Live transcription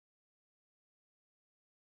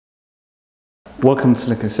Welcome to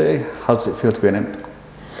Lincoln City. How does it feel to be an Imp?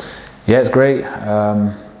 Yeah, it's great.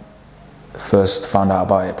 First found out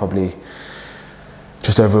about it probably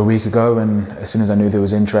just over a week ago, and as soon as I knew there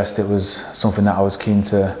was interest, it was something that I was keen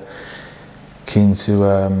to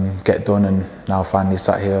get done, and now finally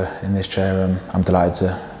sat here in this chair. I'm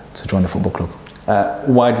delighted to join the football club.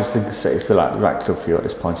 Why does Lincoln City feel like the right club for you at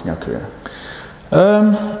this point in your career?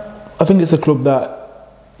 I think it's a club that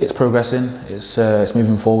it's progressing, it's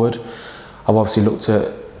moving forward. I've obviously looked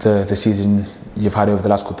at the season you've had over the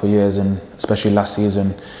last couple of years, and especially last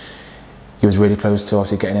season, you was really close to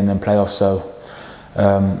obviously getting in the playoffs. So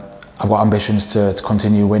I've got ambitions to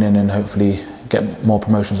continue winning and hopefully get more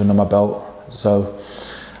promotions under my belt. So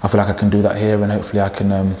I feel like I can do that here, and hopefully I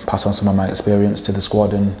can pass on some of my experience to the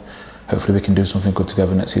squad, and hopefully we can do something good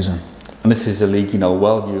together next season. And this is a league you know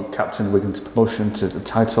well. You captained Wigan to promotion to the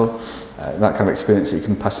title. That kind of experience that you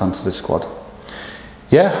can pass on to the squad.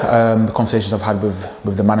 Yeah, the conversations I've had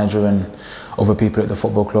with the manager and other people at the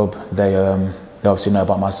football club, they obviously know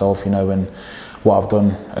about myself, you know, and what I've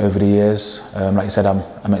done over the years. Like you said,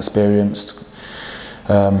 I'm experienced,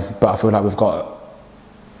 but I feel like we've got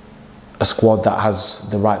a squad that has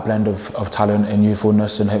the right blend of talent and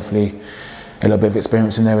youthfulness, and hopefully a little bit of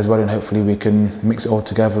experience in there as well, and hopefully we can mix it all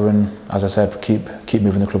together and, as I said, keep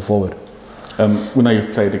moving the club forward. We know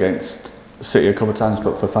you've played against City a couple of times,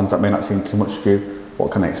 but for fans that may not see too much of you, what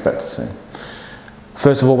can they expect to see?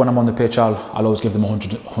 First of all, when I'm on the pitch, I'll always give them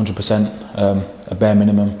 100%, a bare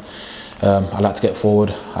minimum. I like to get forward.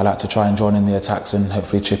 I like to try and join in the attacks and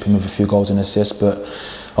hopefully chip in with a few goals and assists. But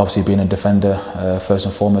obviously, being a defender, first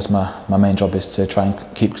and foremost, my main job is to try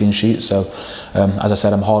and keep clean sheets. So, as I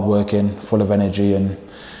said, I'm hard-working, full of energy, and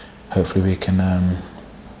hopefully we can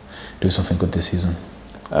do something good this season.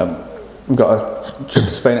 We've got a trip to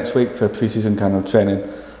Spain next week for pre-season kind of training.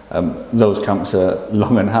 Those camps are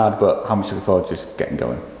long and hard, but how much do you look forward to just getting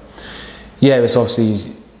going? Yeah, it's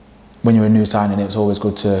obviously, when you're a new signing, it's always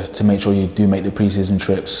good to make sure you do make the pre-season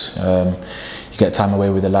trips. You get time away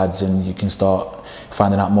with the lads, and you can start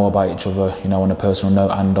finding out more about each other, you know, on a personal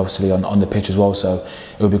note, and obviously on the pitch as well. So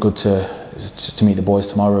it would be good to meet the boys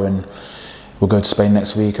tomorrow, and we'll go to Spain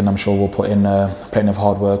next week, and I'm sure we'll put in plenty of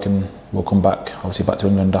hard work, and we'll come back, obviously back to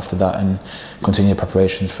England after that, and continue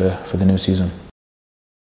preparations for the new season.